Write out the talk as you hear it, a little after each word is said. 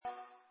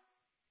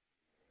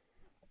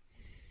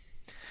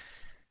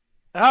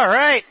All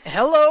right.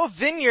 Hello,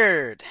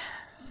 Vineyard.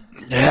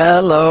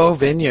 Hello,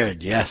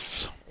 Vineyard.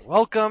 Yes.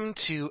 Welcome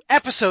to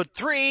episode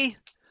 3.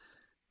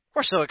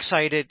 We're so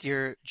excited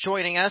you're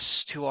joining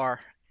us to our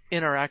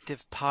interactive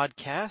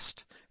podcast.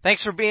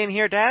 Thanks for being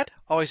here, Dad.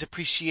 Always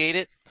appreciate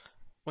it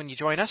when you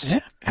join us.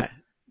 Yeah.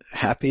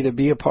 Happy to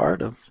be a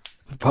part of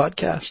the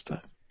podcast.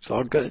 It's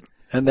all good.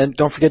 And then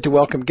don't forget to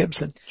welcome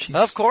Gibson.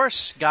 Of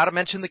course. Got to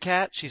mention the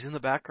cat. She's in the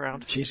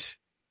background. She's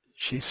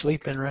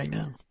sleeping right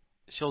now.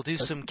 She'll do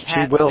some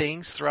cat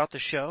things throughout the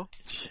show.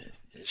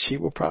 She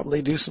will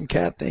probably do some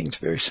cat things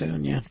very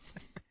soon, yeah.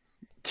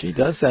 She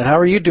does that. How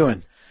are you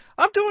doing?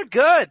 I'm doing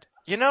good.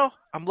 You know,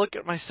 I'm looking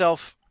at myself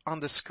on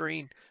the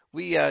screen.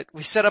 We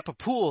set up a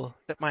pool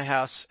at my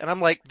house, and I'm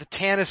like the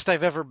tannest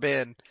I've ever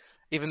been,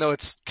 even though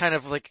it's kind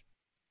of like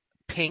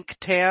pink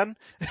tan.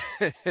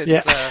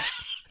 Yeah.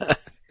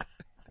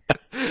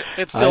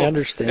 I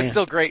understand. It's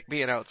still great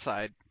being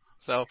outside.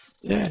 So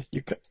yeah.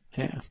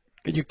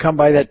 You come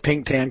by that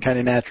pink tan kind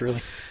of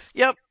naturally.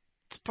 Yep,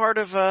 it's part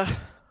of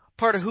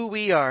who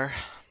we are.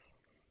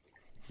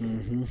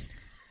 Mm-hmm.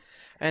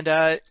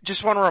 And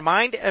just want to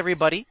remind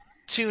everybody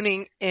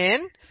tuning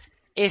in,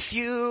 if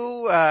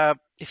you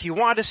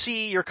want to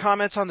see your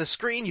comments on the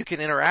screen, you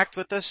can interact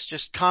with us.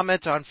 Just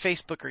comment on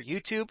Facebook or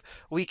YouTube.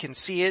 We can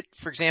see it.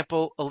 For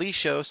example,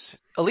 Alicia,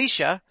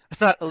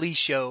 not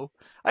Alicia.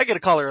 I got to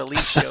call her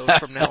Alicia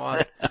from now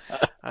on.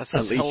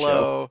 Says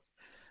hello.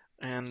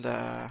 And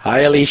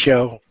hi,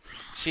 Alicia.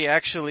 She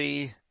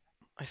actually,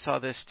 I saw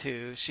this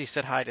too. She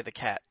said hi to the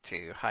cat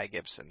too. Hi,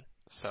 Gibson.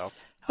 So.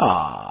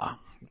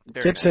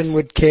 Gibson nice.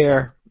 would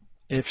care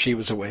if she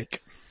was awake.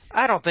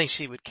 I don't think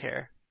she would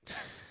care.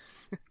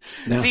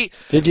 No. See,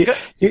 did you,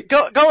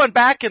 going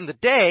back in the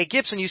day,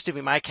 Gibson used to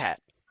be my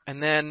cat,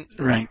 and then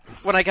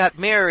when I got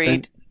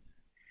married,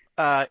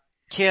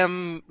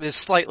 Kim is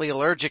slightly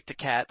allergic to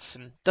cats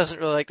and doesn't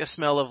really like the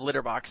smell of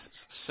litter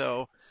boxes.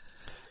 So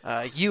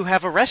you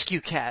have a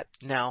rescue cat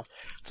now.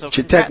 So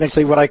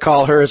technically, what I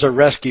call her is a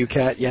rescue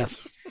cat. Yes.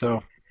 So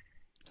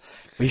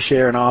we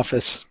share an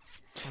office.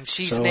 And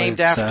she's named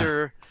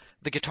after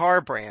the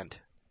guitar brand.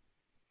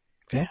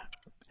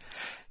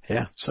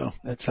 Yeah. So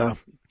that's how.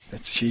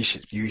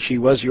 She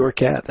was your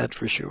cat, that's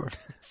for sure.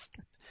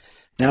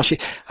 Now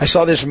I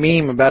saw this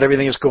meme about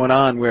everything that's going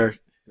on where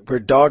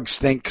dogs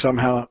think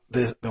somehow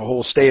the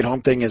whole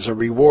stay-at-home thing is a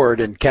reward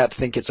and cats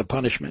think it's a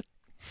punishment.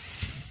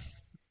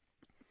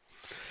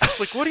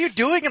 Like, what are you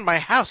doing in my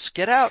house?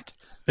 Get out.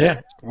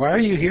 Yeah. Why are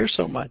you here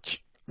so much?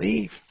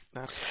 Leave.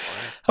 That's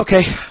funny.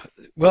 Okay.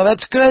 Well,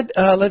 that's good.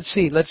 Let's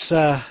see. Let's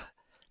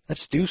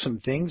do some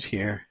things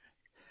here.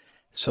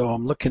 So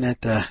I'm looking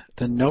at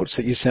the notes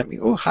that you sent me.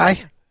 Oh,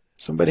 hi.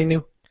 Somebody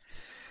new.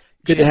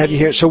 Good to have you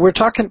here. So we're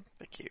talking.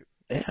 Thank you.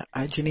 Yeah,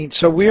 hi, Janine.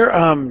 So we're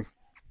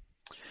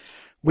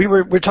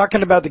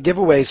talking about the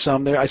giveaway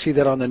some there. I see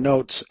that on the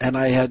notes, and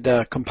I had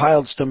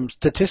compiled some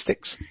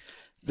statistics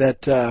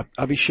that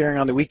I'll be sharing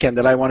on the weekend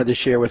that I wanted to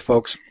share with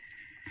folks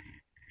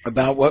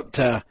about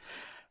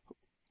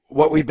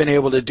what we've been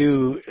able to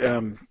do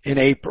in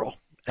April.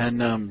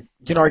 And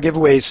our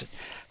giveaways.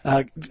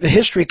 The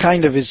history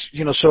kind of is,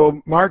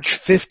 so March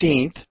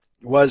 15th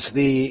was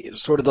the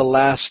sort of the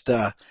last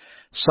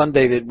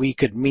Sunday that we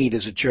could meet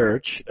as a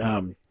church.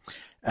 And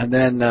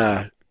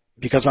then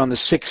because on the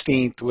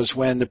 16th was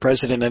when the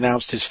president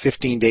announced his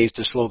 15 days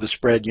to slow the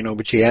spread,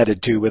 which he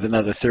added to with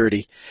another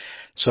 30.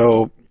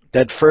 So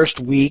that first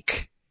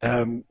week,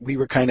 we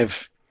were kind of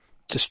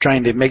just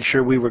trying to make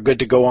sure we were good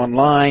to go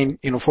online.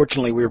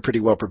 Fortunately, we were pretty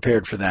well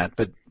prepared for that.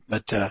 But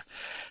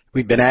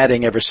we've been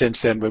adding ever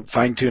since then, but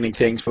fine-tuning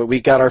things. But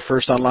we got our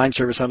first online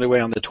service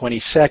underway on the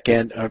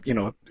 22nd,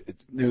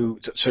 new,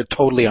 so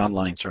totally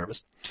online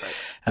service. Right.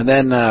 And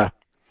then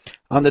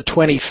on the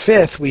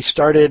 25th, we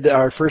started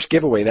our first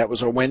giveaway. That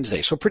was a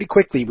Wednesday. So pretty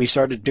quickly, we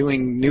started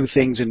doing new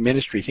things in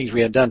ministry, things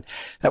we had done.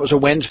 That was a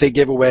Wednesday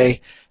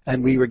giveaway,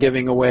 and we were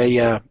giving away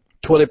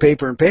toilet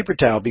paper and paper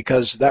towel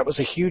because that was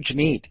a huge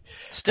need.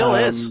 Still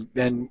is.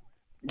 And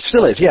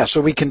still is, yeah.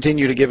 So we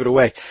continue to give it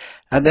away.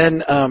 And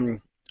then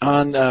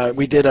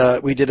we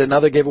did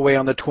another giveaway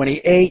on the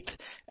 28th,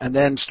 and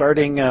then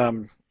starting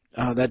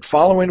that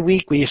following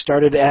week, we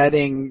started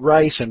adding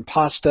rice and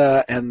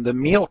pasta and the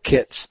meal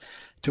kits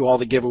to all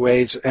the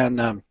giveaways. And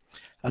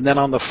then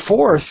on the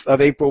 4th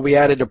of April, we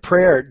added a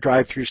prayer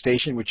drive-through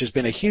station, which has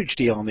been a huge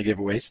deal on the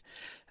giveaways.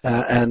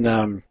 And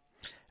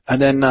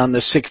then on the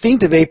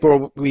 16th of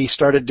April, we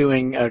started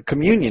doing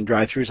communion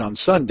drive-throughs on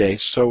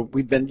Sundays. So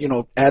we've been,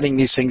 adding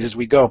these things as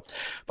we go.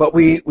 But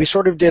we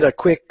sort of did a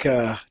quick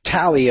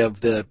tally of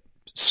the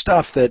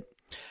stuff that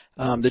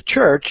the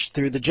church,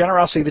 through the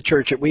generosity of the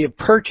church, that we have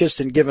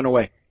purchased and given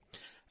away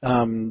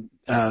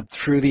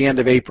through the end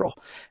of April.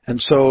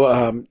 And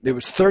so there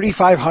was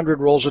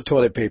 3,500 rolls of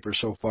toilet paper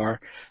so far,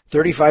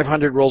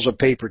 3,500 rolls of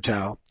paper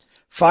towel,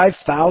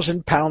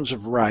 5,000 pounds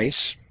of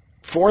rice,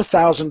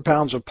 4,000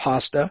 pounds of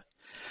pasta,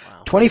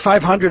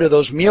 2,500 of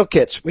those meal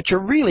kits, which are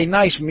really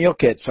nice meal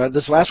kits.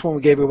 This last one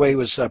we gave away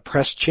was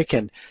pressed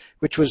chicken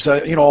which was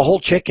a whole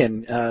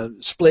chicken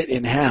split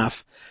in half.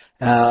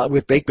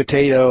 With baked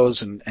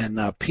potatoes and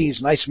peas,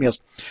 nice meals.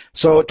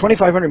 So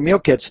 2,500 meal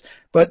kits,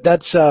 but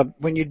that's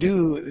when you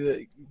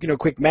do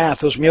quick math.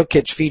 Those meal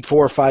kits feed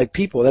 4 or 5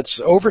 people.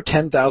 That's over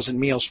 10,000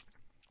 meals,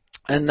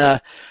 and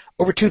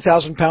over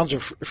 2,000 pounds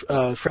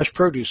of fresh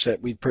produce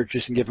that we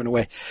purchased and given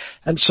away.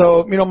 And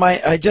so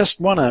I just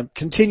want to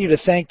continue to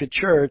thank the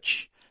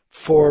church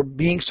for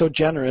being so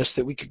generous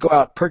that we could go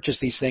out and purchase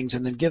these things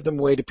and then give them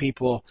away to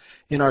people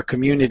in our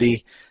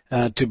community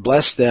to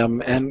bless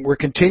them. And we're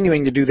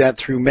continuing to do that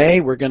through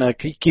May. We're going to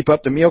keep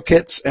up the meal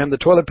kits and the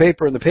toilet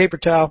paper and the paper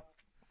towel.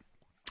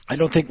 I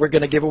don't think we're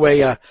going to give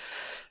away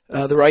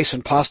the rice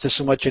and pasta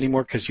so much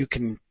anymore because you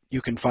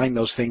can find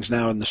those things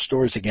now in the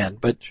stores again.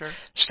 But sure.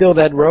 Still,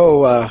 that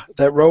row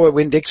at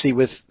Winn-Dixie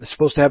with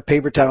supposed to have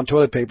paper towel and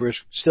toilet paper is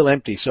still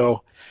empty.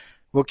 So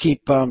we'll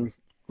keep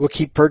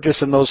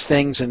purchasing those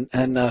things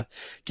and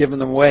giving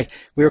them away.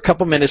 We were a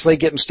couple minutes late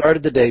getting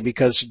started today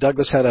because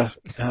Douglas had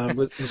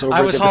was over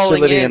I was at the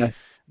facility and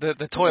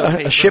the toilet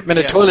paper. A shipment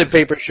of toilet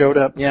paper showed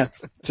up. Yeah,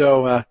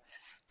 so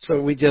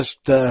we just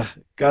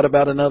got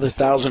about another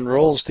 1,000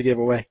 rolls to give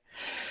away.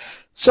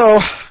 So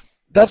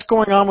that's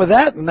going on with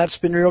that, and that's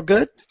been real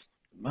good.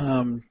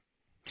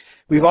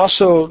 We've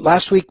also,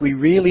 last week, we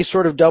really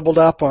sort of doubled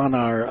up on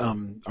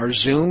our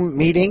Zoom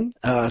meeting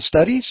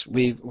studies.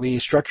 We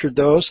structured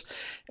those,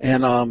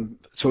 and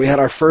so we had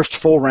our first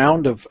full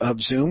round of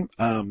Zoom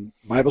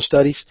Bible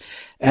studies,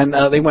 and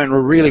they went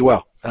really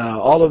well.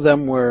 All of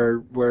them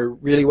were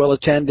really well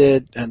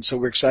attended, and so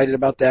we're excited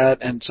about that.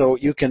 And so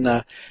you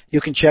can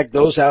check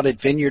those out at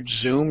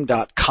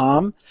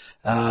vineyardzoom.com.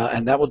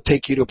 And that will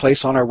take you to a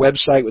place on our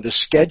website with a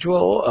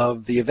schedule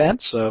of the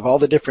events of all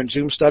the different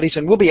Zoom studies,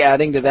 and we'll be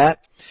adding to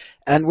that.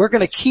 And we're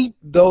going to keep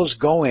those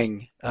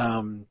going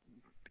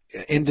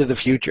into the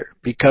future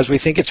because we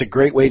think it's a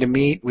great way to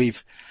meet. We've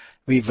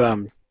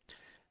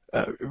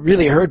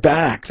really heard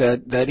back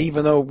that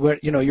even though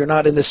you're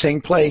not in the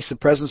same place, the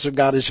presence of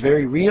God is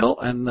very real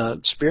and the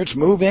Spirit's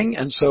moving,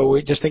 and so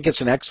we just think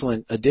it's an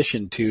excellent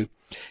addition to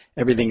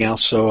everything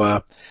else.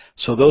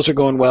 So those are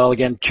going well.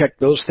 Again, check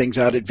those things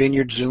out at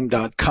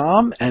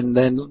vineyardzoom.com, and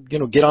then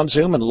get on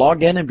Zoom and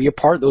log in and be a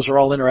part. Those are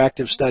all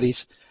interactive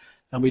studies,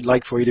 and we'd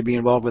like for you to be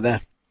involved with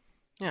that.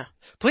 Yeah,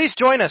 please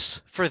join us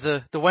for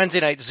the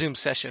Wednesday night Zoom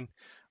session.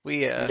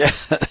 We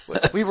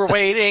were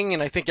waiting,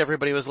 and I think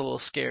everybody was a little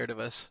scared of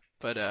us,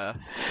 but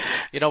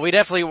we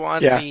definitely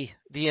want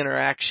the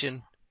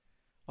interaction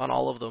on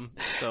all of them.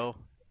 So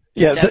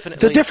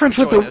the difference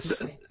with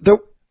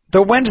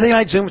the Wednesday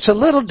night Zoom, it's a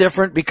little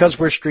different because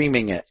we're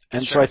streaming it,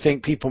 and so I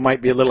think people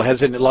might be a little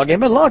hesitant to log in.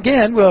 But log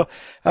in. Well,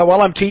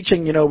 while I'm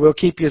teaching, we'll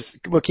keep you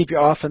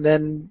off, and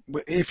then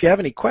if you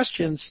have any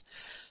questions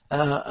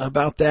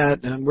about that,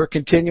 and we're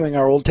continuing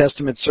our Old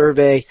Testament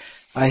survey.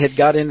 I had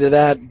got into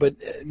that, but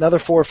another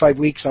 4 or 5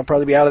 weeks, I'll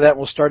probably be out of that.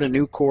 We'll start a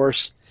new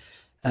course,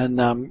 and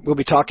we'll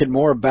be talking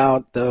more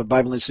about the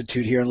Bible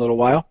Institute here in a little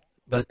while.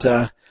 But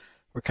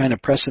we're kind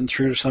of pressing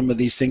through some of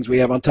these things we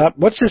have on top.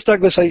 What's this,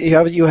 Douglas?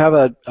 You have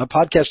a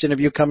podcast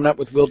interview coming up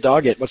with Will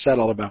Doggett. What's that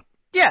all about?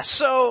 Yeah,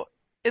 so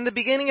in the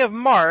beginning of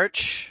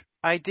March,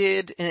 I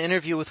did an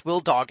interview with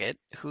Will Doggett,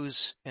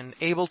 who's an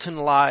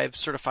Ableton Live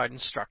certified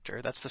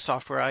instructor. That's the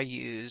software I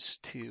use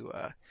to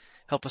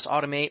help us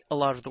automate a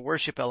lot of the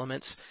worship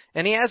elements.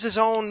 And he has his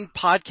own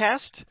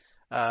podcast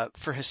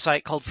for his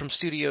site called From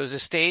Studios to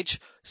Stage.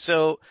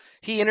 So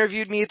he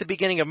interviewed me at the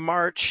beginning of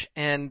March,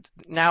 and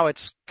now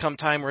it's come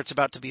time where it's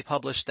about to be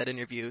published, that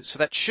interview. So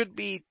that should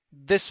be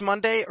this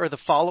Monday or the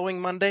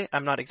following Monday.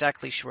 I'm not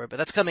exactly sure, but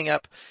that's coming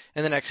up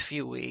in the next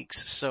few weeks.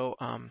 So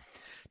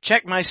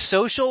check my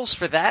socials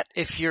for that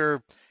if you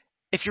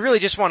really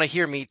just want to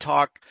hear me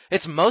talk.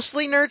 It's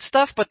mostly nerd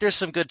stuff, but there's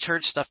some good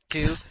church stuff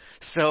too.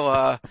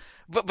 So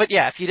but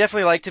yeah, if you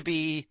definitely like to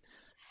be,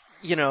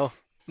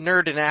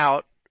 nerding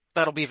out,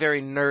 that'll be a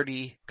very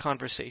nerdy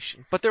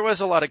conversation. But there was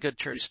a lot of good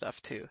church stuff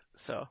too.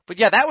 So, but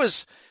yeah, that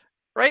was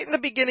right in the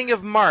beginning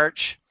of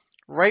March,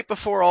 right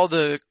before all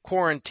the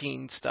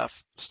quarantine stuff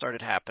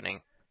started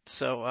happening.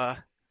 So,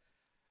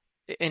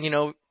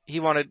 and he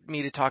wanted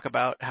me to talk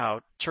about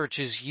how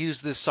churches use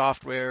this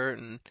software,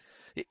 and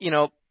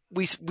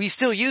we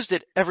still used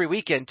it every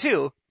weekend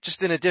too,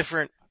 just in a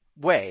different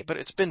way. But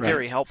it's been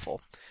very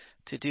helpful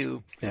to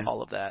do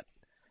all of that.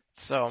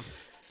 So,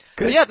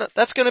 good. Yeah,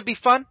 that's going to be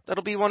fun.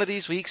 That'll be one of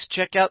these weeks.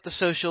 Check out the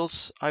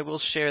socials. I will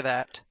share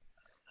that.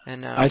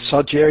 And I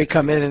saw Jerry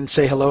come in and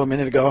say hello a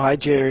minute ago. Hi,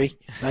 Jerry.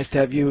 Nice to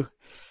have you.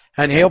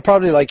 And he'll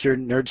probably like your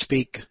Nerd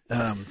Speak.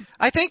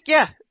 I think,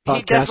 podcast.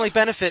 He'd definitely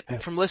benefit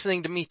from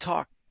listening to me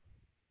talk.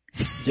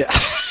 Yeah.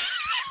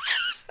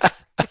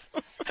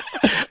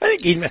 I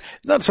think he'd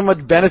not so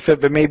much benefit,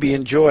 but maybe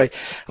enjoy.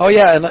 Oh,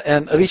 yeah,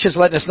 and Alicia's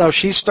letting us know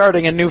she's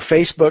starting a new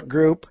Facebook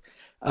group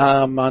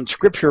on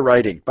scripture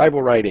writing, Bible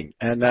writing,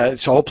 and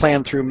it's all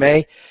planned through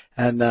May,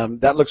 and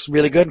that looks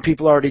really good. And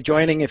people are already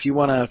joining. If you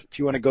want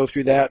to go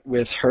through that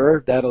with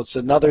her, that's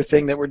another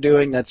thing that we're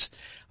doing. That's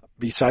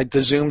besides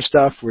the Zoom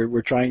stuff,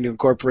 we're trying to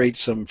incorporate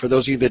some. For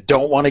those of you that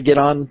don't want to get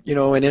on,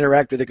 and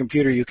interact with the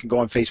computer, you can go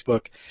on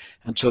Facebook.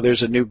 And so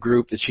there's a new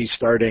group that she's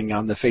starting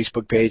on the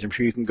Facebook page. I'm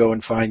sure you can go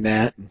and find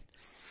that. And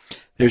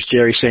there's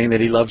Jerry saying that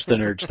he loves the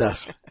nerd stuff.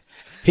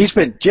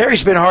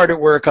 Jerry's been hard at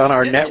work on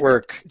our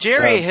network.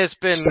 Jerry has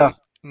been stuff.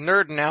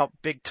 nerding out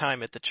big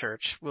time at the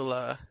church.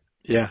 We'll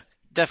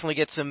definitely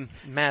get some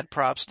mad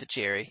props to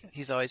Jerry.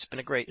 He's always been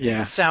a great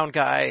sound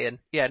guy, and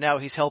now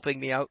he's helping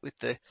me out with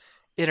the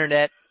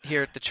internet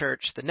here at the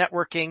church, the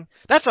networking.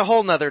 That's a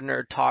whole nother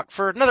nerd talk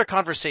for another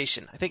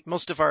conversation. I think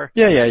most of our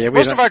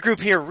our group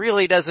here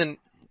really doesn't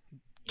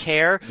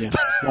care,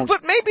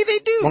 but maybe they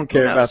do. Won't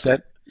care about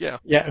that.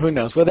 Yeah, who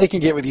knows? Well, they can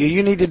get with you.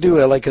 You need to do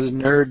a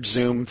nerd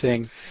Zoom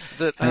thing,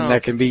 and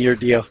that can be your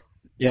deal.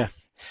 Yeah.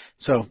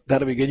 So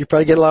that'll be good. You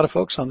probably get a lot of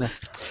folks on that.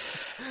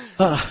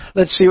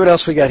 Let's see what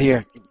else we got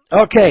here.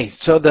 Okay,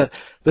 so the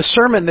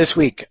sermon this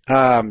week.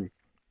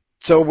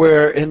 So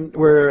we're in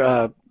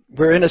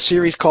a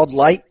series called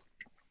Light,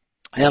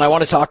 and I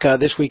want to talk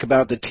this week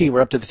about the T.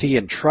 We're up to the T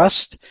in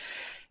trust,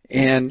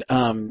 and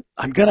I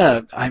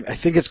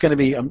think it's going to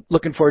be. I'm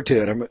looking forward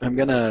to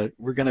it.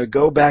 We're gonna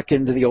go back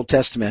into the Old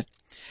Testament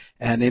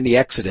and in the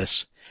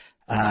Exodus.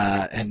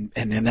 And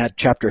in that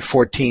chapter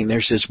 14,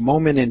 there's this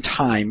moment in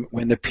time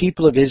when the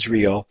people of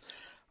Israel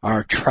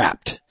are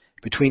trapped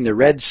between the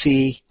Red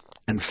Sea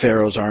and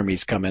Pharaoh's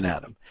armies coming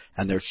at them,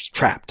 and they're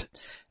trapped,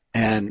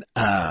 and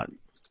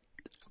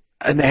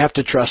they have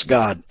to trust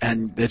God,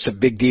 and it's a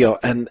big deal.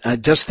 And I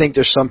just think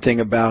there's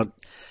something about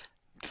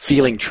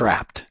feeling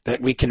trapped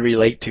that we can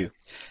relate to.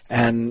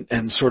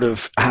 And sort of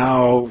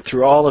how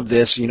through all of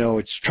this,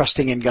 it's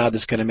trusting in God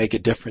that's going to make a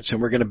difference,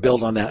 and we're going to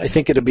build on that. I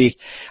think it'll be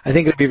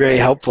very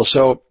helpful.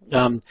 So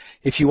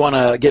if you want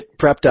to get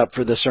prepped up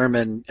for the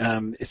sermon,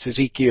 it's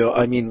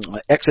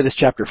Exodus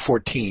chapter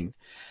 14,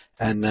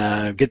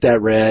 and get that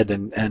read.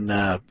 And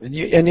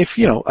if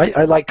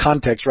I like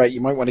context, right?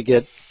 You might want to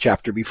get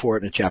chapter before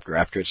it and a chapter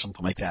after it,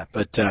 something like that.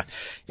 But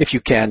if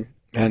you can,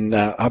 and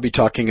I'll be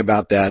talking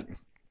about that.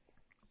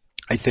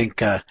 I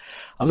think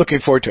I'm looking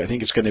forward to it. I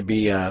think it's going to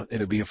be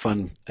it'll be a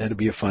fun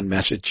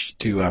message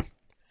to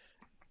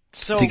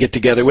get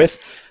together with.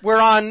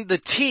 We're on the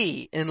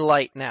T in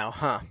Light now,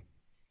 huh?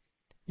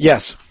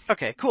 Yes.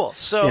 Okay, cool.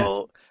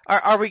 So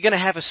are we going to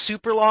have a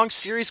super long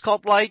series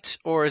called Light,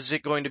 or is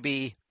it going to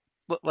be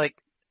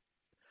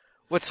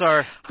what's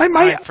our time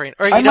frame?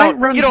 Or you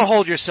don't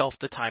hold yourself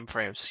to time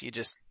frames. You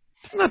just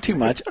not too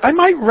much. I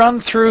might run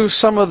through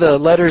some of the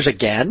letters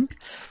again.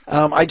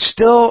 I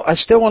still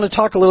want to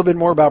talk a little bit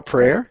more about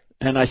prayer,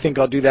 and I think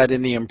I'll do that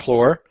in the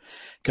implore,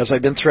 because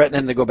I've been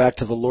threatening to go back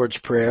to the Lord's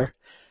Prayer.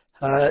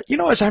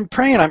 As I'm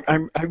praying,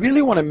 I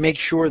really want to make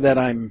sure that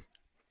I'm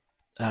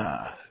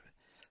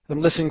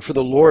listening for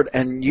the Lord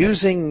and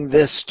using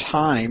this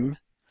time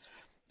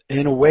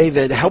in a way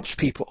that helps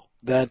people.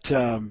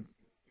 I'm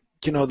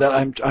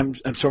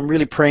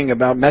really praying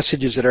about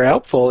messages that are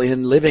helpful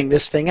in living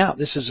this thing out.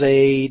 This is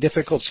a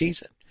difficult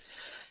season.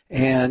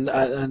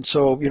 And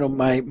so,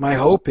 my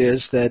hope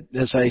is that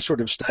as I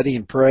sort of study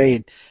and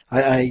pray,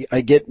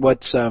 I get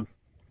what's on,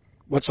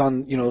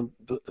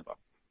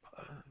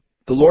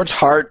 the Lord's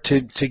heart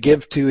to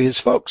give to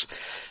His folks.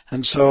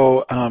 And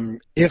so,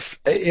 if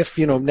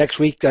next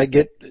week I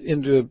get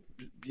into,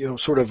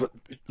 sort of,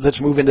 let's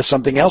move into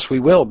something else,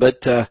 we will. But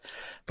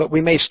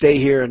we may stay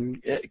here,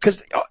 and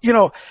because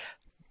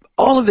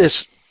all of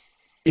this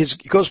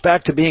goes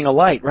back to being a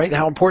light, right?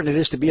 How important it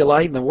is to be a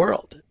light in the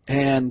world.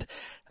 And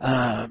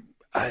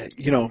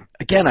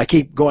again, I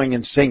keep going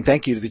and saying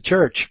thank you to the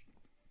church.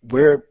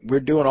 We're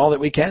doing all that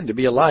we can to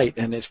be a light,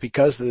 and it's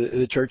because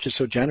the church is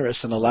so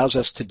generous and allows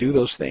us to do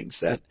those things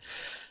that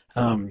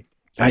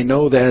I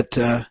know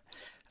that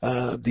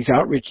these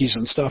outreaches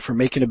and stuff are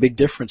making a big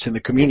difference in the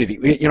community.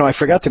 I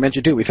forgot to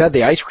mention too, we've had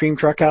the ice cream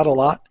truck out a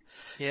lot.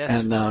 Yes.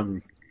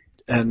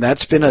 And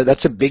that's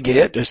a big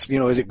hit. Just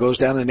as it goes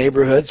down the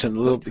neighborhoods and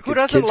who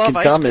doesn't love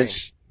ice cream?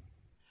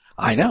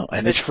 I know,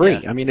 and it's free.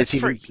 Yeah, I mean, it's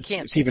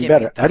even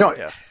better.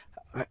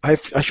 I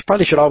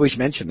probably should always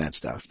mention that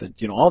stuff. That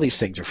all these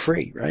things are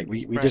free, right?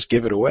 We just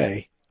give it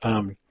away,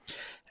 and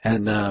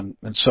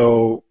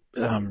so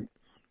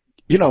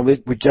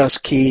we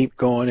just keep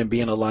going and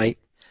being a light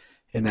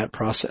in that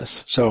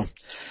process. So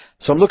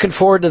I'm looking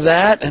forward to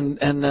that,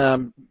 and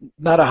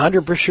not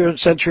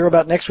 100% sure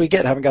about next week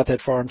yet. I haven't got that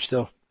far. I'm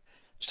still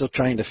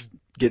trying to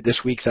get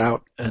this week's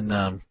out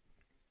and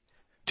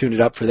tune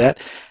it up for that.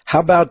 How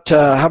about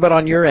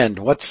on your end?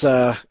 What's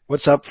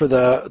up for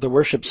the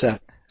worship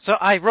set? So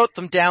I wrote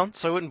them down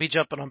so I wouldn't be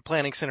jumping on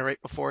Planning Center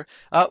right before.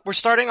 We're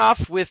starting off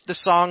with the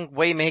song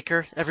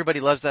Waymaker. Everybody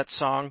loves that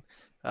song.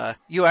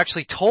 You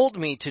actually told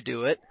me to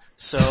do it,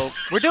 so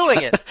we're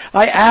doing it.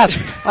 I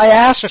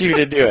asked you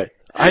to do it.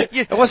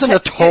 It wasn't a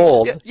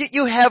told.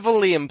 You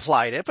heavily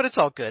implied it, but it's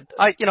all good.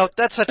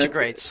 That's such a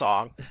great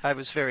song. I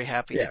was very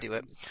happy to do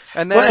it.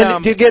 And then,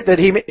 and do you get that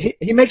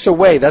he makes a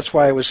way? That's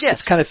why it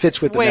kind of fits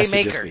with the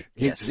Waymaker.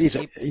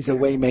 He's a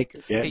way maker.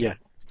 Yeah.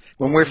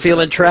 When we're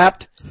feeling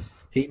trapped,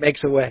 he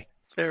makes a way.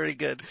 Very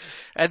good.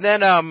 And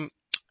then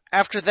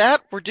After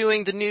that, we're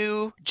doing the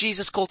new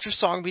Jesus Culture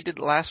song we did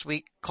last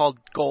week called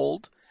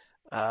Gold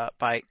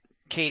by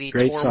Katie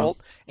Great Torwalt. song.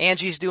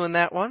 Angie's doing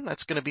that one.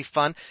 That's going to be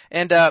fun.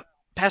 And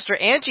Pastor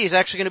Angie is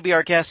actually going to be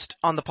our guest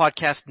on the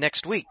podcast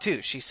next week, too.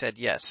 She said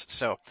yes.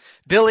 So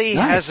Billy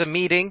Nice. has a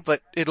meeting,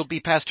 but it'll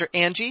be Pastor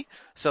Angie,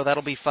 so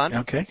that'll be fun.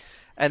 Okay.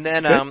 And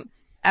then Good.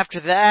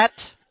 after that,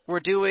 we're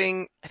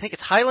doing, I think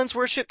it's Highlands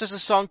Worship. There's a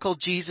song called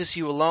Jesus,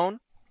 You Alone.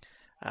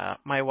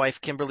 My wife,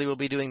 Kimberly, will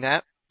be doing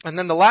that. And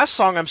then the last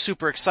song I'm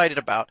super excited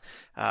about,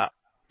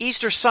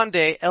 Easter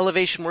Sunday,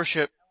 Elevation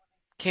Worship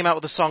came out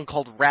with a song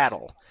called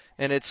Rattle.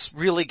 And it's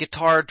really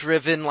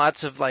guitar-driven,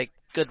 lots of, like,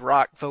 good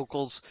rock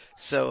vocals.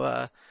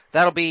 So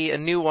that'll be a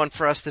new one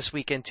for us this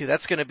weekend, too.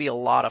 That's going to be a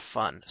lot of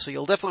fun. So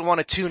you'll definitely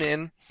want to tune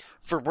in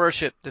for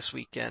worship this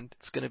weekend.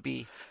 It's going to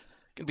be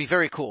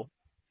very cool.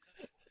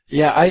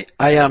 Yeah,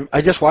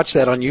 I just watched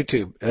that on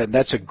YouTube, and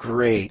that's a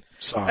great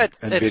song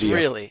and It's video.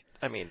 really,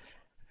 I mean...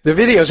 The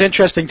video is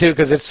interesting, too,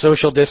 because it's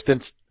social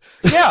distance.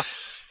 Yeah.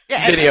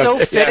 Yeah, Video.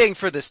 it's so fitting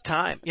for this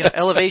time. You know,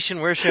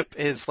 Elevation Worship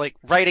is like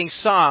writing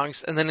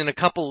songs, and then in a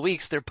couple of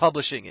weeks they're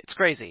publishing it. It's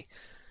crazy.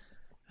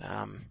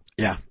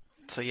 Yeah.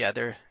 So yeah,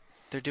 they're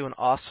doing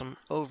awesome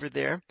over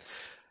there.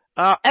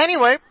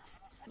 Anyway,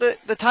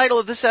 the title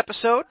of this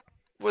episode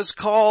was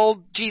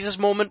called Jesus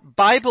Moment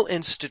Bible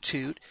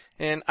Institute,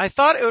 and I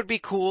thought it would be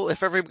cool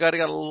if everybody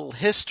got a little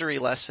history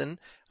lesson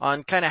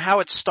on kind of how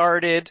it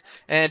started,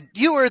 and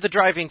you were the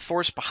driving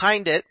force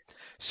behind it.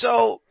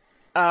 So,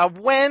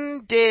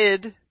 when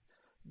did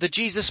the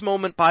Jesus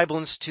Moment Bible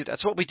Institute,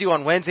 that's what we do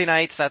on Wednesday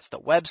nights, that's the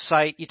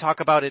website, you talk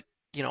about it,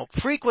 you know,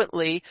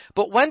 frequently,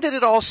 but when did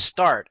it all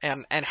start,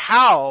 and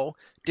how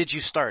did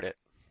you start it?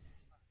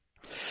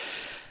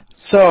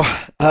 So,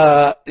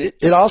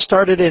 it all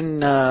started in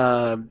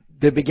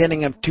the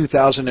beginning of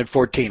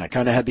 2014. I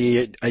kind of had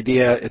the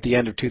idea at the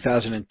end of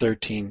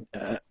 2013.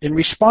 In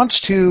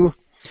response to,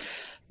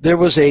 there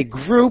was a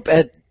group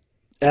at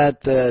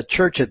the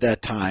church at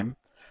that time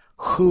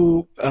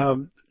who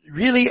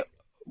really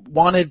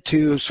wanted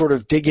to sort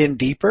of dig in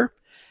deeper,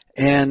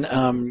 and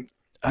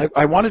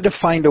I wanted to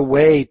find a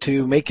way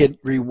to make it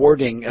a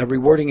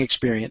rewarding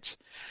experience,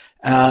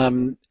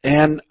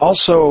 and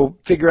also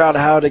figure out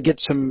how to get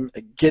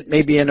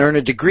maybe earn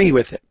a degree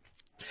with it.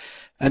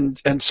 And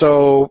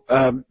so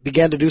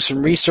began to do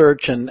some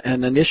research, and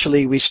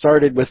initially we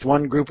started with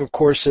one group of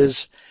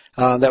courses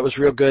that was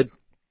real good.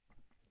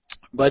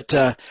 But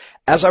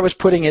as I was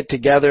putting it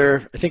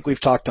together, I think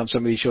we've talked on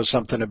some of these shows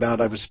something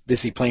about I was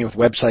busy playing with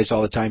websites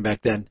all the time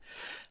back then.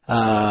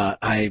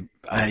 I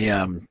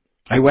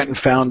went and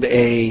found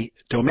a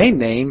domain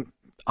name,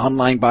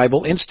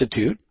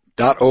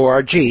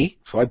 onlinebibleinstitute.org.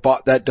 So I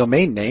bought that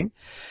domain name,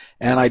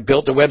 and I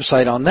built a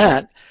website on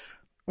that.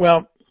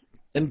 Well,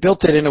 and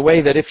built it in a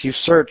way that if you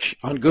search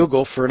on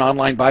Google for an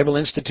online Bible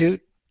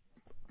Institute,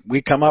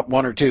 we come up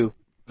one or two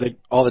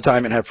all the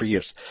time and have for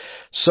years.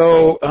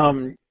 So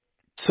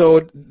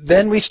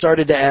then we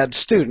started to add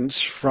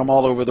students from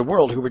all over the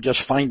world who were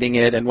just finding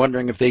it and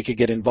wondering if they could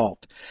get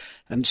involved.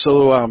 And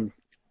so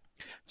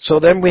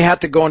then we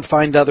had to go and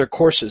find other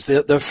courses.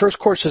 The first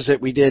courses that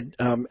we did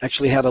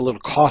actually had a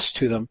little cost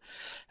to them.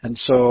 And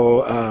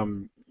so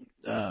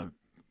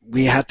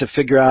we had to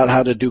figure out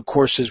how to do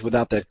courses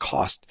without that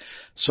cost.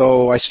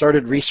 So I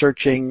started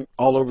researching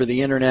all over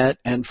the internet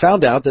and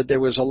found out that there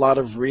was a lot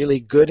of really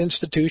good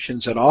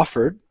institutions that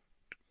offered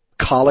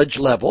college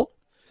level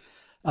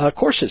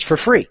courses for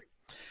free.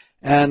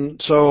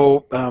 And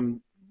so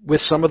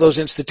with some of those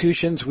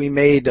institutions, we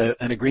made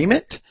an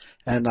agreement,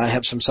 and I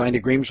have some signed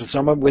agreements with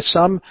some of them. With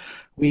some,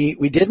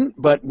 we didn't,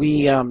 but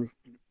we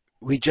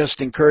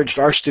just encouraged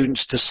our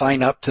students to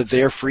sign up to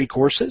their free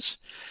courses.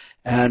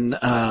 And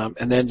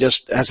then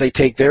just as they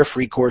take their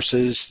free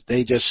courses,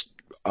 they just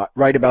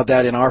write about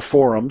that in our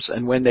forums.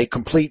 And when they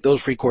complete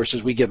those free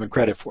courses, we give them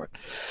credit for it.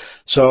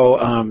 So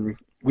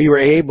we were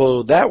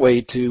able that way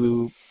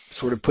to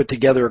sort of put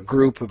together a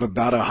group of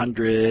about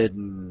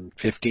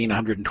 115,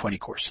 120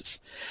 courses.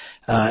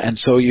 And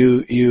so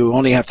you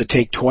only have to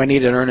take 20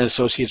 to earn an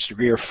associate's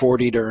degree or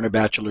 40 to earn a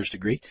bachelor's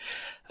degree.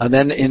 And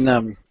then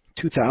in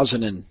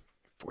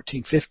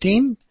 2014,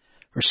 15,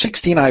 or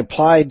 16, I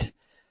applied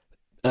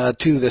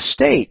to the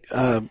state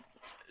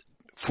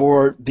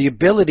for the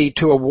ability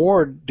to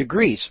award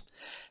degrees.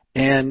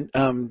 And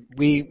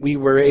we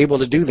were able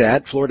to do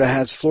that.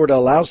 Florida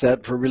allows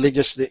that for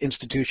religious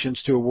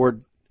institutions to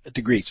award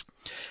degrees.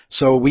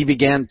 So we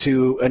began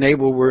to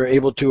we're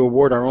able to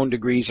award our own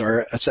degrees,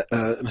 our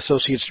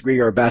associate's degree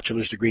or a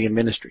bachelor's degree in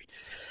ministry.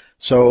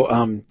 So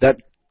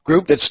that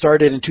group that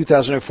started in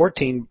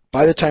 2014,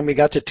 by the time we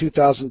got to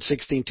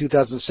 2016,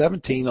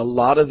 2017, a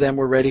lot of them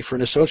were ready for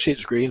an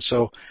associate's degree, and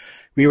so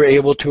we were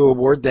able to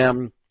award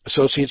them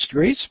associate's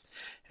degrees.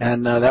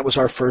 And that was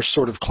our first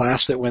sort of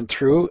class that went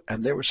through,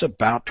 and there was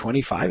about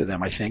 25 of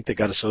them, I think, that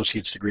got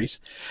associate's degrees.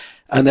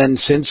 And then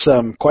since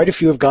quite a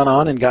few have gone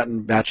on and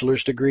gotten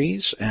bachelor's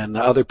degrees, and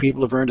other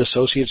people have earned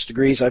associate's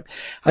degrees.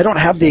 I don't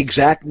have the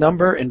exact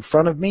number in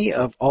front of me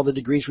of all the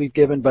degrees we've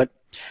given, but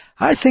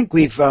I think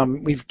we've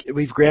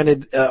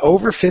granted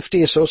over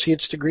 50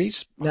 associate's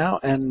degrees now,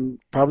 and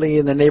probably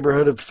in the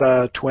neighborhood of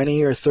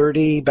 20 or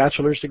 30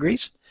 bachelor's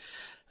degrees.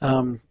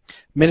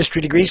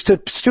 Ministry degrees to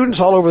students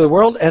all over the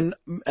world, and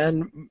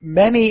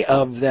many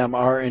of them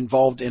are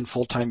involved in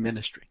full-time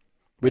ministry,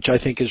 which I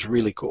think is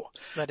really cool.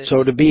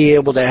 So to be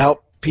able to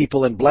help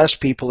people and bless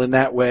people in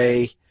that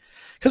way,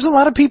 because a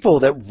lot of people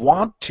that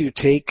want to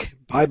take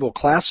Bible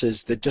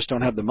classes that just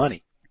don't have the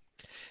money.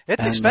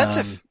 It's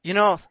expensive.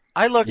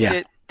 I looked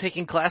at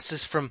taking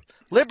classes from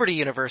Liberty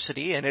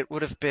University, and it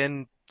would have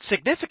been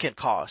significant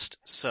cost.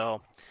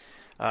 So,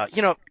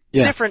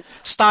 different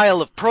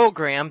style of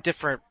program,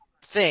 different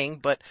thing,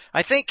 but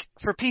I think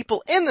for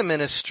people in the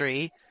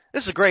ministry,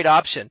 this is a great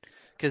option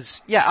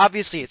because,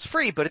 obviously it's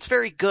free, but it's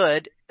very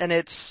good, and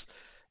it's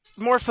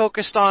more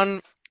focused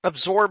on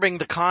absorbing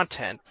the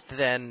content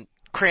than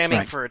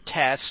cramming for a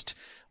test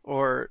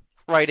or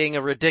writing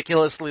a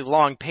ridiculously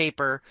long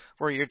paper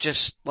where you're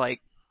just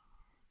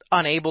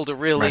unable to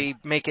really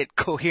make it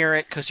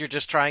coherent because you're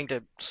just trying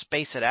to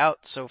space it out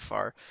so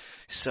far.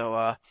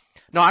 So,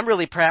 no, I'm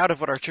really proud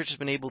of what our church has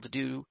been able to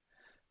do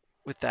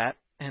with that.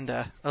 And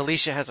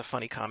Alicia has a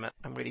funny comment.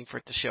 I'm waiting for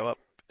it to show up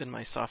in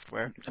my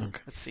software. Okay.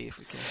 Let's see if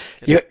we can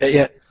get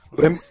it.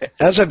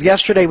 As of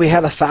yesterday, we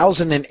had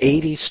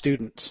 1,080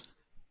 students.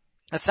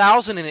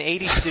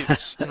 1,080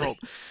 students enrolled.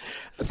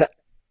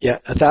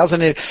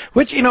 1,080.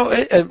 Which,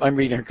 I'm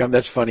reading her comment.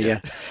 That's funny,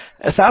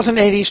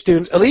 1,080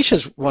 students.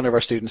 Alicia's one of our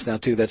students now,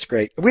 too. That's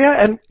great.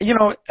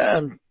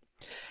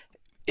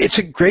 It's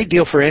a great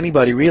deal for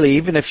anybody, really,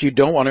 even if you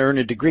don't want to earn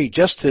a degree.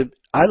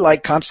 I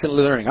like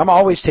constantly learning. I'm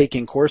always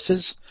taking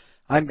courses.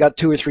 I've got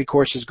 2 or 3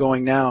 courses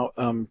going now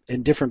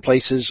in different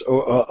places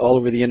all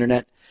over the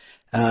internet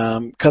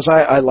because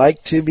I like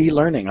to be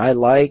learning. I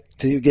like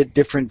to get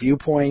different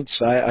viewpoints.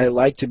 I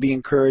like to be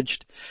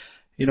encouraged,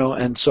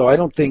 and so I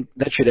don't think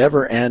that should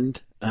ever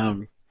end.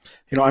 I'm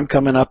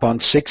coming up on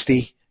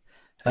 60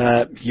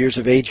 years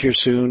of age here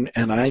soon,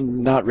 and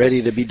I'm not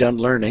ready to be done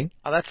learning.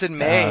 Oh, that's in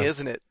May,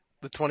 isn't it?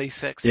 The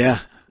 26th.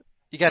 Yeah.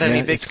 You got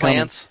any big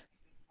plans?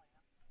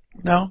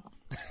 No.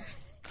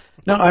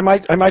 No, I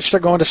might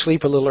start going to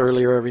sleep a little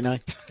earlier every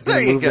night. There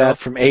you move go. That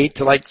from 8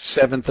 to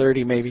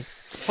 7:30 maybe.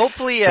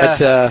 Hopefully,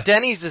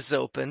 Denny's is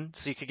open,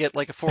 so you could get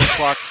a 4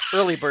 o'clock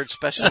early bird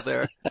special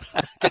there.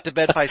 Get to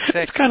bed by 6.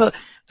 It's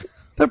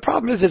the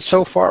problem is it's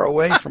so far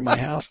away from my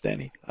house,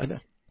 Denny.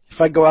 If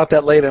I go out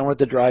that late, I don't have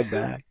to drive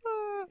back.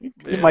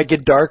 It might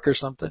get dark or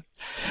something.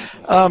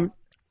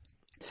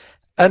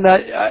 And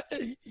the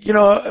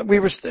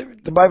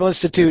Bible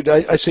Institute.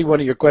 I see one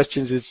of your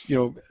questions is,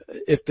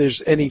 if there's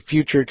any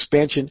future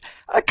expansion.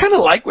 I kind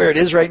of like where it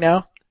is right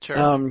now.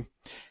 Sure.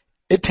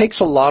 It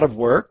takes a lot of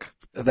work.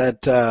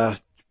 That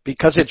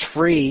because it's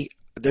free,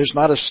 there's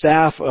not a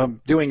staff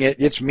doing it.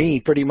 It's me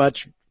pretty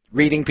much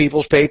reading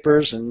people's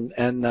papers and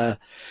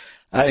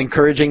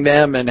encouraging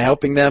them and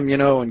helping them,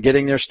 and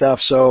getting their stuff.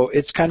 So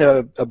it's kind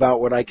of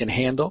about what I can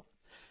handle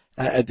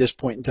at this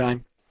point in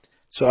time.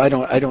 So I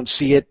don't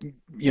see it,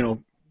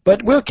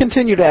 but we'll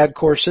continue to add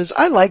courses.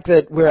 I like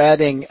that we're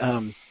adding,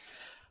 a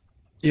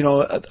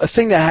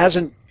thing that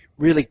hasn't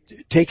really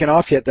taken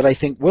off yet that I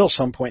think will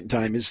some point in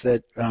time is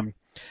that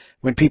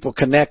when people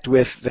connect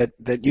with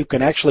that you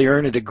can actually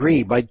earn a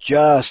degree by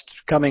just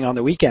coming on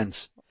the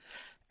weekends.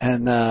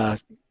 And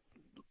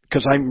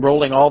because I'm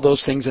rolling all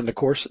those things into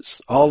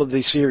courses. All of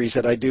these series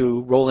that I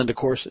do roll into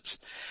courses.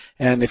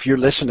 And if you're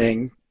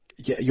listening,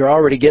 you're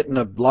already getting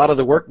a lot of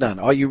the work done.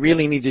 All you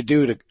really need to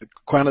do to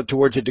count it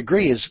towards a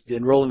degree is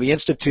enroll in the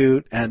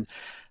Institute and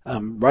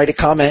write a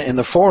comment in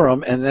the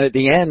forum, and then at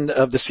the end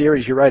of the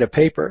series you write a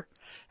paper,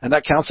 and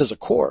that counts as a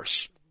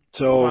course.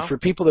 So for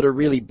people that are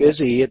really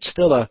busy, it's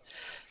still a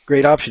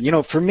great option.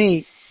 For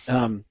me,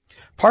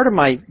 part of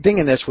my thing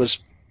in this was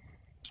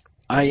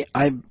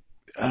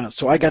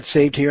so I got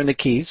saved here in the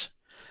Keys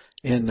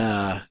in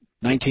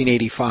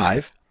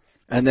 1985.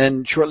 And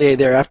then shortly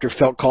thereafter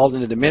felt called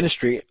into the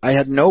ministry. I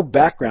had no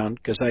background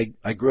because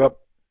I grew up,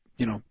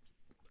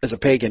 as a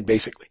pagan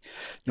basically,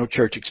 no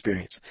church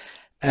experience.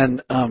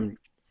 And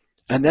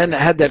then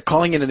I had that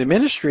calling into the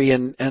ministry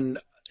and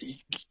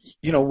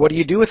what do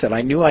you do with it?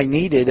 I knew I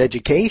needed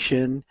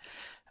education.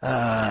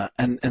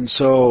 And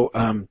so,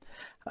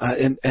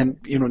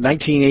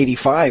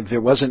 1985,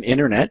 there wasn't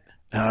internet,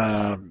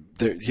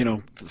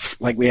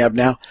 like we have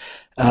now.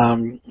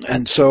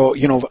 And so,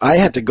 I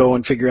had to go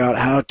and figure out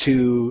how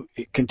to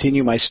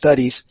continue my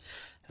studies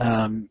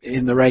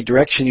in the right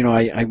direction.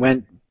 I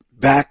went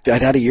back.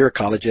 I'd had a year of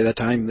college at that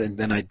time, and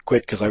then I'd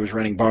quit because I was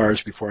running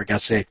bars before I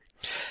got saved.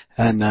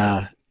 And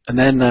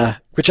then,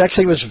 which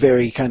actually was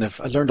very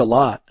I learned a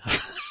lot.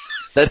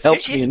 That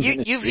helps me in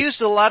ministry. You've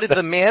used a lot of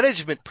the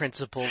management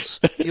principles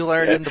you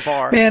learned in the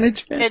bar.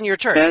 Management. In your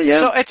church.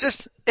 Yeah. So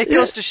it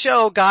goes to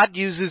show God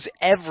uses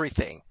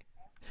everything.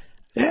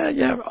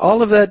 Yeah,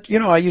 all of that.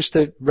 I used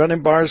to run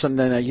in bars, and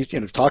then I used,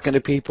 talking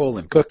to people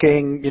and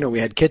cooking. We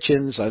had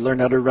kitchens. I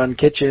learned how to run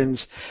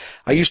kitchens.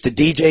 I used to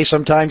DJ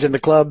sometimes in the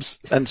clubs,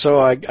 and so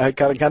I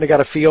kind of got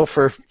a feel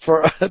for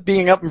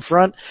being up in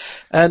front,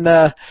 and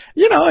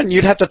and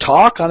you'd have to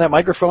talk on that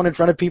microphone in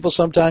front of people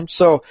sometimes.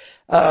 So,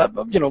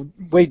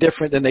 way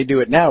different than they do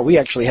it now. We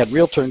actually had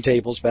real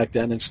turntables back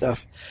then and stuff,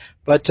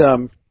 but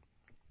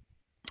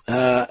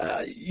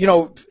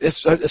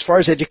as far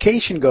as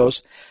education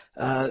goes.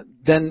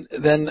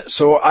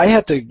 So I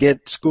had to get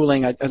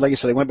schooling. Like I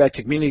said, I went back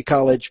to community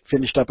college,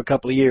 finished up a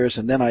couple of years,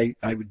 and then I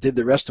did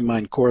the rest of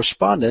mine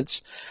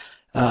correspondence,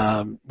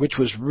 which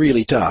was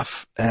really tough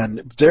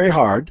and very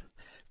hard.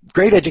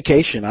 Great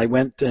education. I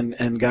went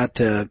and got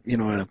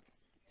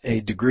a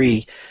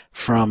degree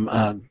from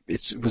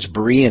it was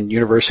Berean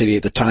University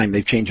at the time.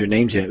 They've changed their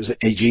names yet. It was an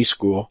AG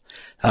school,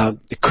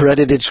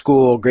 accredited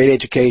school, great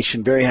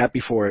education. Very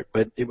happy for it,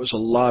 but it was a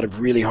lot of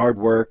really hard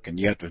work, and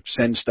you have to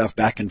send stuff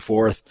back and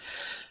forth.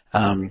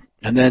 And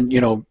then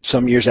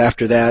some years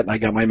after that, I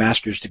got my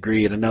master's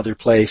degree at another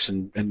place,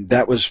 and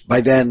that was by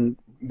then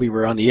we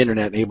were on the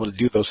internet and able to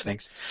do those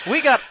things.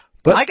 I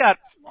got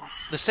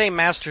the same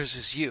master's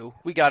as you.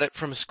 We got it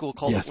from a school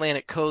called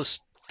Atlantic Coast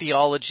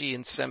Theology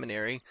and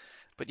Seminary.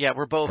 But yeah,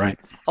 we're both right.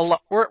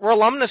 We're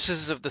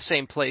alumnuses of the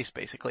same place,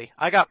 basically.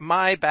 I got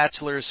my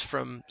bachelor's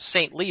from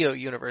St. Leo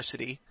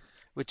University,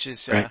 which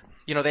is right.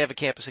 they have a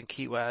campus in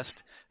Key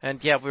West,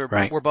 and yeah,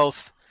 right. we're both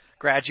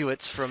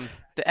graduates from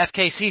the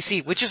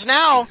FKCC, which is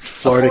now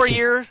Florida a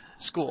 4-year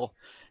school,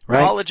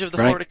 right. College of the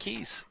right. Florida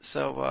Keys.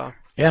 So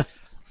yeah,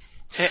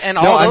 and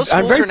all those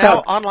schools are now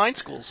online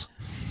schools.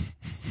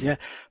 Yeah.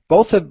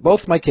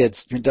 Both my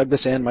kids,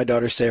 Douglas and my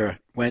daughter Sarah,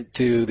 went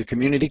to the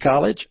community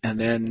college and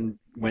then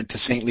went to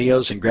St.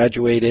 Leo's and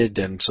graduated,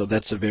 and so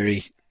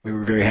we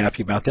were very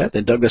happy about that.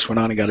 Then Douglas went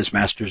on and got his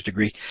master's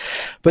degree.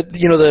 But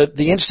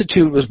the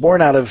institute was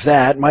born out of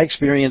that, my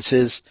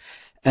experiences,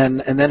 and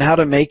then how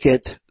to make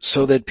it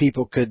so that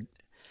people could,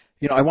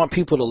 I want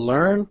people to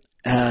learn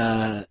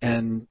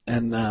and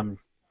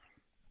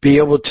be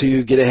able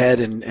to get ahead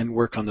and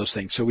work on those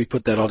things. So we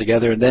put that all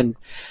together, and then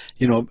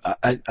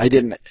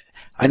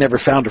I never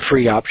found a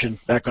free option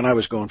back when I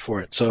was going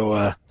for it.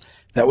 So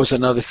that was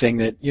another thing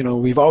that,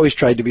 we've always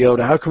tried to be able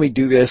to, how can we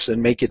do this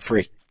and make it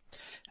free?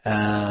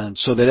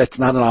 So that it's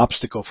not an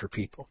obstacle for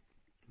people.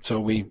 So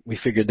we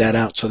figured that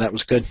out. So that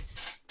was good.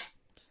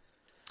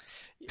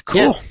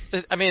 Cool.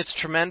 Yeah, I mean, it's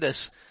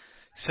tremendous.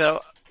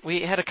 So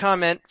we had a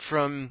comment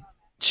from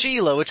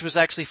Sheila, which was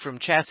actually from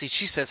Chassie.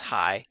 She says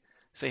hi.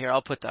 So here,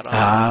 I'll put that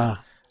on.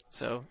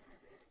 So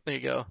there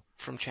you go.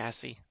 From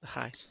Chassie.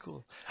 Hi.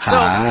 Cool.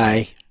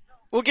 Hi. So,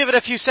 we'll give it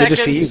a few seconds.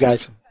 Good to see you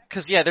guys.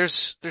 Because, yeah,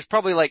 there's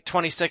probably like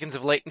 20 seconds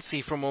of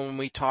latency from when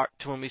we talk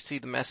to when we see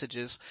the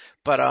messages.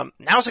 But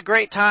now's a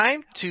great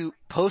time to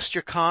post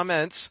your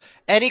comments.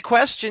 Any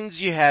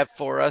questions you have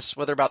for us,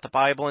 whether about the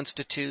Bible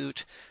Institute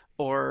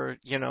or,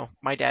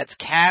 my dad's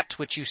cat,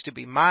 which used to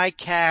be my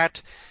cat,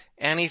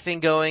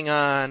 anything going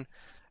on,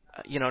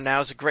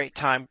 now's a great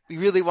time. We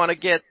really want to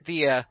get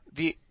the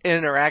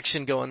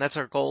interaction going. That's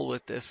our goal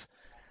with this.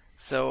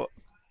 So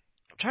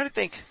I'm trying to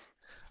think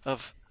of...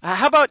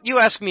 how about you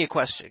ask me a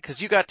question, because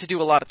you got to do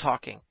a lot of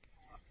talking.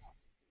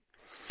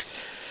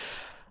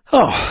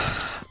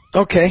 Oh,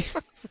 okay.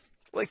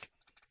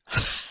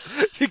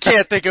 You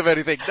can't think of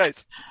anything.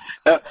 Nice.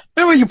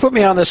 No, you put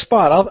me on the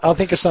spot. I'll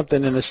think of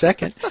something in a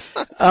second.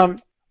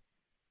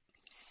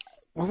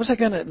 What was I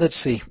going to...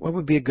 Let's see. What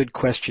would be a good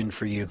question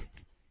for you?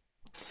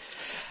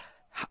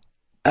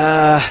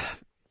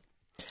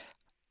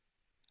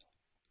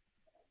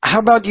 How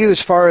about you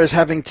as far as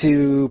having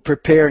to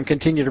prepare and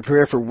continue to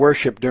prepare for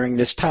worship during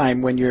this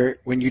time when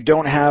you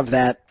don't have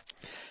that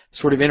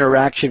sort of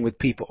interaction with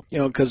people?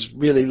 Because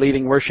really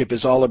leading worship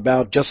is all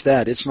about just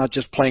that. It's not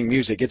just playing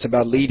music. It's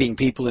about leading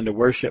people into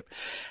worship.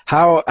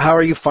 How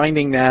are you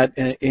finding that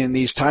in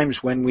these times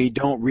when we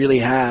don't really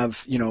have,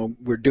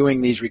 we're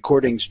doing these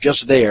recordings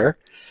just there?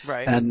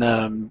 Right.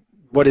 And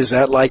what is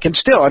that like? And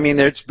still, I mean,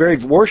 it's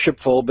very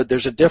worshipful, but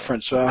there's a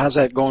difference. So how's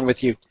that going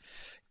with you?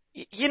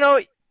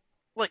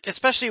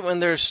 Especially when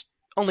there's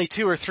only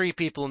 2 or 3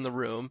 people in the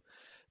room,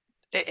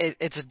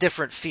 it's a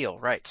different feel,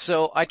 right?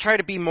 So I try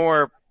to be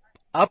more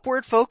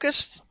upward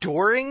focused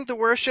during the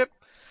worship,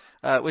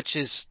 which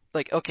is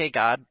like, okay,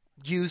 God,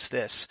 use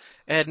this.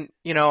 And,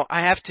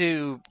 I have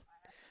to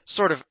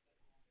sort of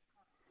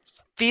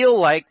feel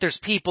like there's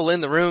people in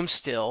the room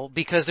still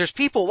because there's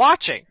people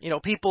watching.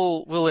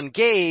 People will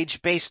engage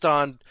based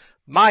on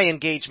my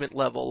engagement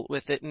level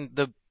with it and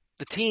the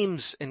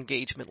team's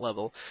engagement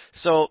level.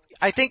 So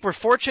I think we're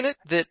fortunate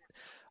that,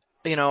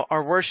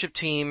 our worship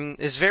team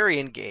is very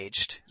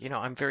engaged.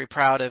 I'm very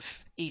proud of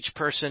each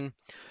person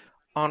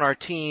on our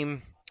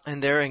team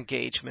and their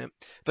engagement.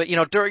 But,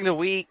 during the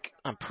week,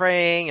 I'm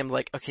praying. I'm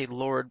like, okay,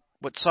 Lord,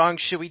 what songs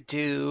should we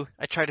do?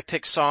 I try to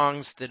pick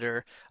songs that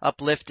are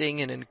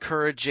uplifting and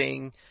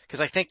encouraging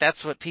because I think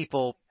that's what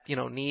people,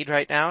 need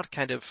right now to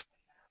kind of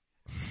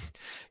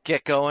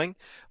get going.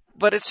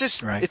 But it's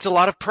just, right. It's a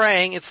lot of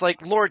praying. It's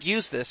like, Lord,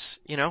 use this.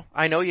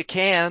 I know you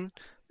can.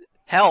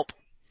 help.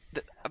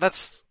 That's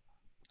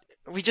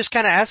we just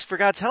kind of ask for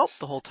God's help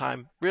the whole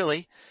time,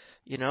 really.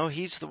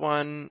 He's the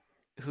one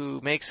who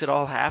makes it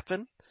all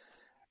happen,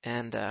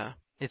 and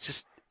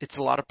it's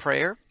a lot of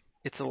prayer.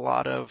 It's a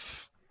lot of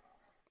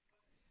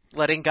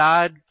letting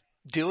God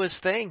do His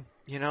thing.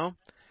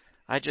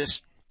 I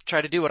just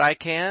try to do what I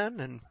can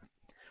and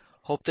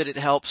hope that it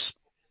helps,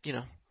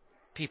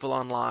 people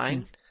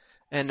online.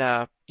 And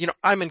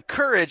I'm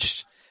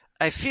encouraged.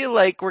 I feel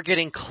like we're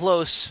getting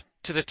close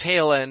to the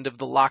tail end of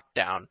the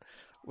lockdown,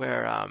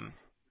 where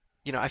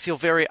I feel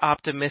very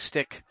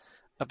optimistic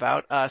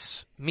about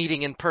us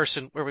meeting in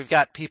person, where we've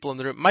got people in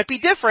the room. Might be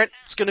different.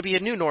 It's going to be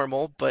a new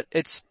normal, but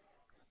it's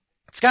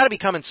got to be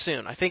coming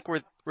soon. I think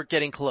we're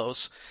getting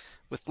close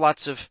with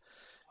lots of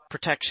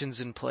protections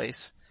in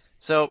place.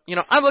 So,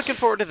 I'm looking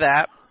forward to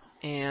that,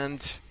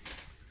 and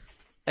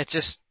it's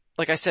just,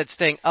 like I said,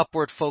 staying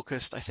upward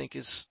focused, I think,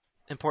 is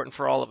important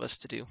for all of us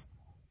to do.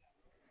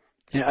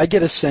 Yeah, I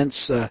get a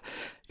sense,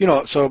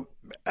 so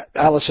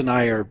Alice and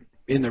I are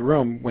in the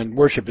room when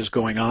worship is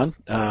going on,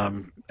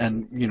 and,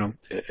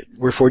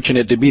 we're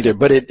fortunate to be there.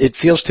 But it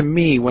feels to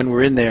me when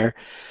we're in there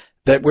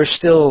that we're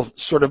still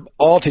sort of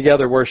all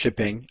together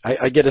worshiping.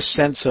 I get a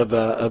sense of,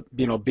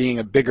 being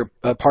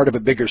a part of a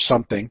bigger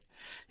something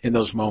in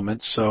those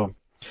moments.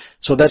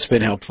 So that's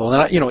been helpful.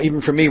 And,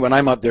 even for me, when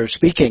I'm up there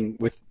speaking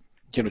with,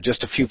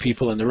 just a few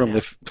people in the room,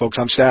 Yeah. the folks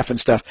on staff and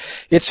stuff,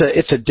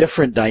 it's a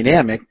different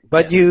dynamic.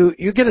 But Yes.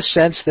 you get a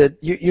sense that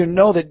you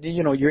know that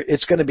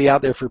it's going to be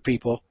out there for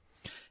people,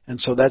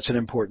 and so that's an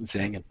important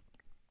thing. And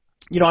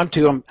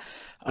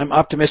I'm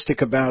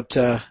optimistic about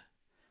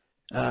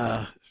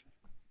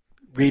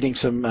reading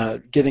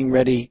some, getting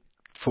ready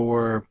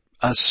for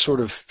us sort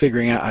of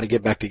figuring out how to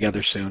get back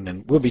together soon,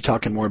 and we'll be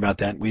talking more about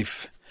that.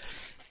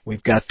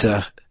 We've got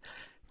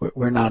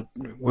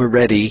we're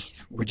ready.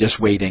 We're just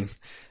waiting.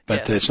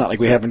 But Yes. it's not like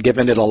we haven't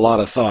given it a lot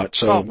of thought.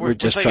 So we're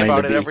just thinking trying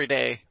about to it be every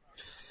day.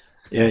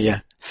 Yeah.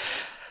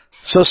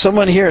 So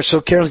someone here.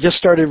 So Carol just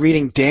started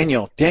reading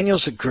Daniel.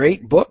 Daniel's a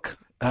great book.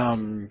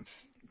 One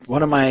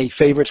of my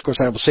favorites. Of course,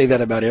 I will say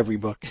that about every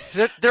book.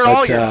 They're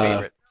all your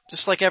favorite,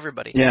 just like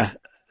everybody. Yeah.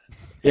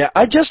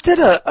 I just did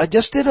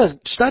a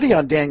study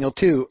on Daniel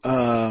too.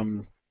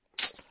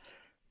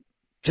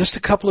 Just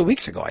a couple of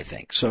weeks ago, I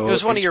think. So it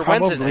was one of your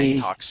Wednesday night probably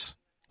talks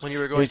when you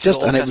were going It was through the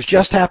Old it was Testament.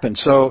 just happened.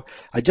 So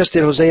I just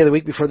did Hosea the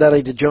week before that. I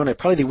did Jonah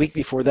probably the week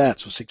before that.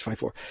 So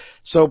 654.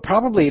 So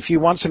probably if you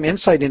want some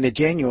insight into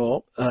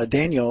Daniel,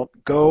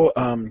 go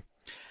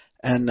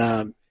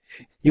and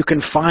you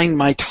can find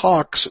my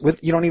talks with.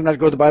 You don't even have to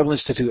go to the Bible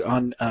Institute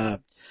on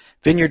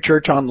Vineyard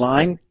Church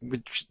Online.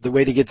 Which the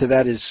way to get to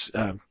that is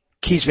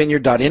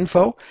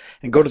keysvineyard.info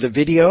and go to the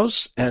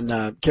videos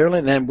and Carolyn,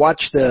 and then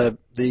watch the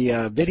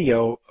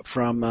video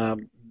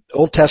from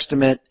Old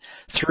Testament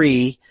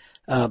 3.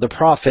 The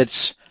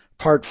Prophets,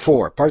 Part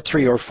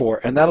 3 or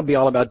 4, and that'll be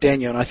all about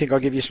Daniel, and I think I'll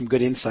give you some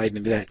good insight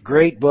into that.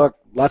 Great book,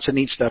 lots of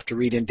neat stuff to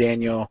read in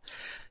Daniel.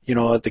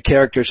 The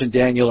characters in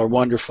Daniel are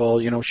wonderful,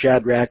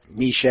 Shadrach,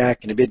 Meshach,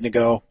 and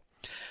Abednego,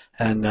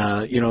 and,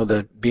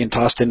 the being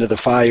tossed into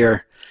the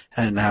fire,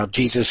 and how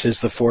Jesus is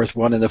the fourth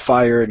one in the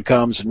fire and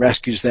comes and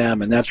rescues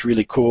them, and that's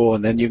really cool.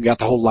 And then you've got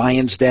the whole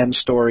lion's den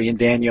story in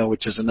Daniel,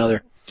 which is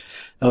another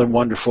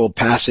wonderful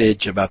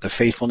passage about the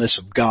faithfulness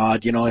of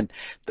God, and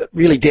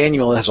really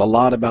Daniel has a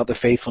lot about the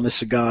faithfulness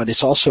of God.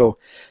 It's also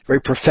very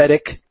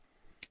prophetic.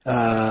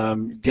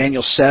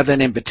 Daniel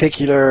 7 in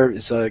particular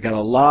has got a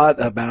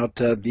lot about,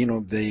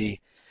 the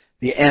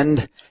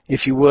end,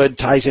 if you would,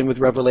 ties in with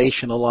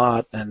Revelation a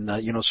lot. And,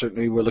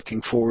 certainly we're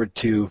looking forward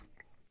to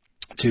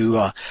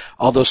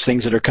all those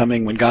things that are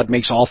coming when God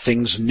makes all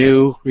things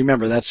new.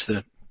 Remember, that's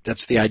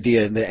the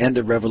idea in the end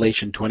of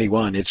Revelation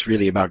 21. It's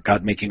really about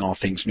God making all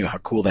things new. How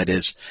cool that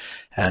is.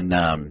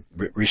 And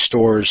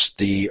restores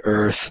the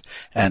earth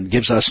and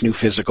gives us new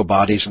physical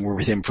bodies, and we're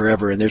with Him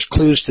forever. And there's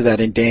clues to that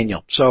in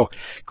Daniel. So,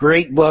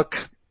 great book.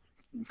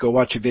 Go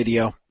watch a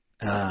video,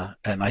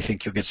 and I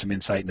think you'll get some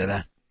insight into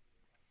that.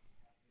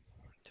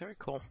 Very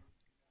cool.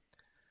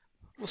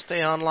 We'll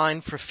stay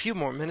online for a few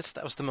more minutes.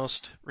 That was the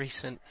most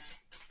recent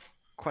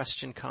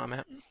question,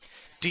 comment.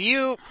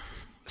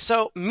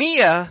 So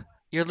Mia,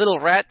 your little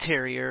rat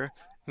terrier,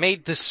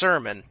 made the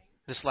sermon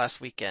this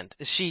last weekend.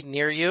 Is she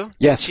near you?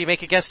 Yes. Did she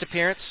make a guest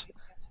appearance?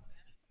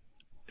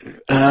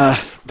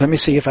 Let me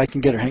see if I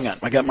can get her. Hang on.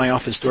 I got my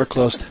office door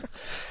closed.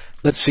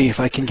 Let's see if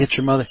I can get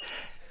your mother.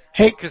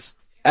 Hey,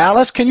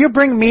 Alice, can you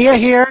bring Mia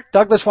here?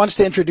 Douglas wants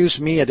to introduce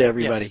Mia to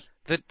everybody.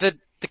 Yeah.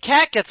 The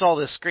cat gets all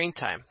this screen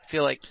time. I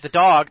feel like the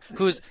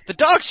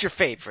dog's your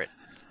favorite.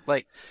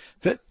 Like,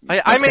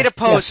 I made a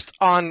post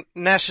on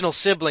National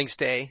Siblings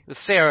Day with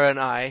Sarah and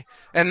I,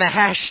 and the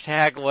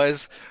hashtag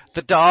was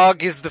 "the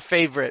dog is the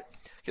favorite."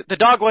 The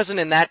dog wasn't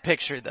in that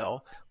picture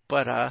though,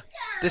 but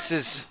this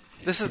is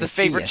the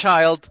favorite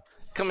child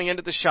coming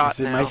into the shot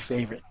now. This is my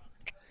favorite.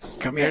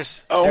 Come here.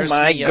 There's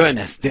my Mia.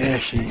 Goodness, there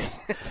she is.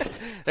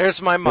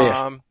 There's my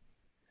mom.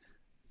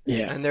 There.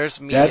 Yeah, and there's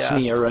Mia. That's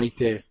Mia right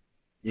there.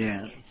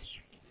 Yeah.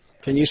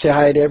 Can you say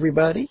hi to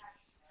everybody?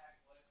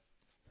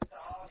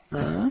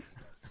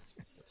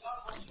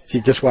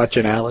 She's just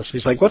watching Alice.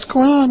 She's like, "What's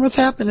going on? What's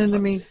happening to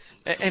me?"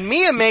 And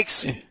Mia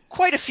makes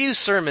quite a few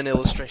sermon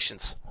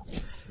illustrations.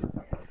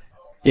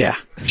 Yeah,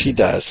 she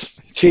does.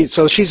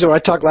 I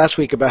talked last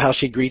week about how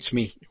she greets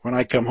me when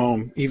I come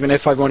home, even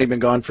if I've only been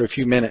gone for a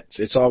few minutes.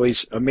 It's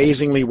always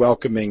amazingly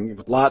welcoming,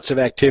 with lots of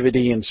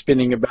activity and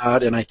spinning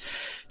about. And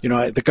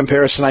the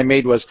comparison I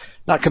made was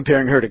not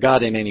comparing her to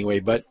God in any way,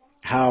 but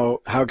how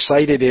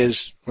excited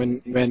is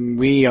when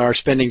we are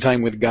spending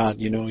time with God.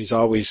 He's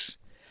always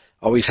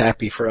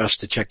happy for us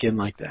to check in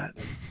like that.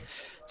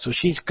 So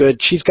she's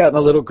good. She's gotten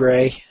a little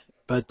gray,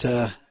 but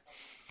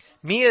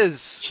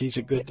she's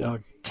a good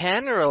dog.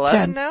 10 or 11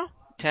 10. now?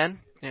 10?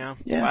 Yeah.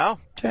 Yeah. Wow.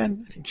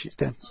 10. I think she's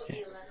 10. Yeah.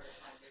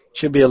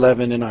 She'll be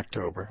 11 in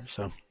October.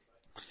 So,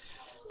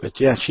 but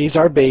yeah, she's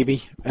our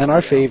baby and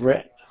our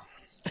favorite.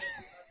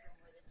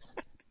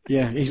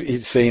 Yeah,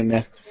 he's saying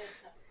that.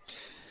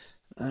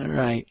 All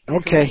right.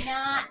 Okay.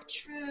 Not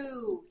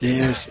true.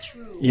 Yes. Not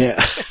true.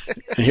 Yeah.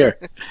 Here.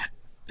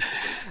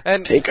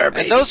 And take our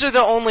baby. And those are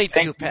the only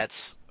two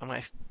pets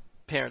my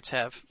parents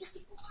have.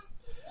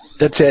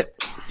 That's it.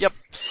 Yep.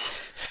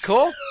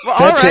 Cool. Well,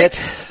 That's all right.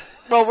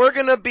 it. Well, we're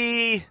gonna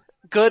be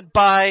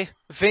goodbye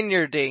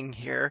vineyarding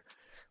here.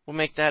 We'll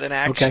make that an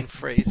action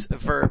phrase, a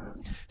verb.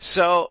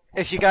 So,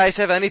 if you guys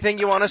have anything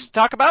you want us to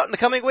talk about in the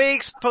coming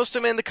weeks, post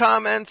them in the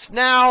comments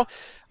now.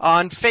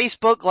 On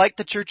Facebook, like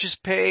the church's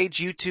page,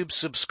 YouTube,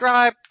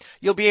 subscribe.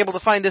 You'll be able to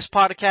find this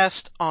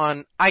podcast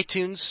on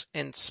iTunes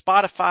and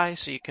Spotify,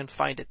 so you can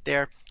find it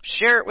there.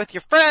 Share it with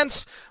your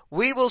friends.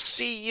 We will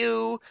see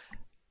you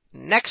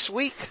next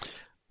week.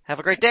 Have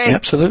a great day.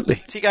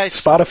 Absolutely. See you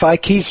guys. Spotify,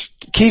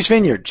 Keys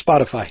Vineyard,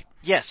 Spotify.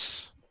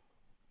 Yes.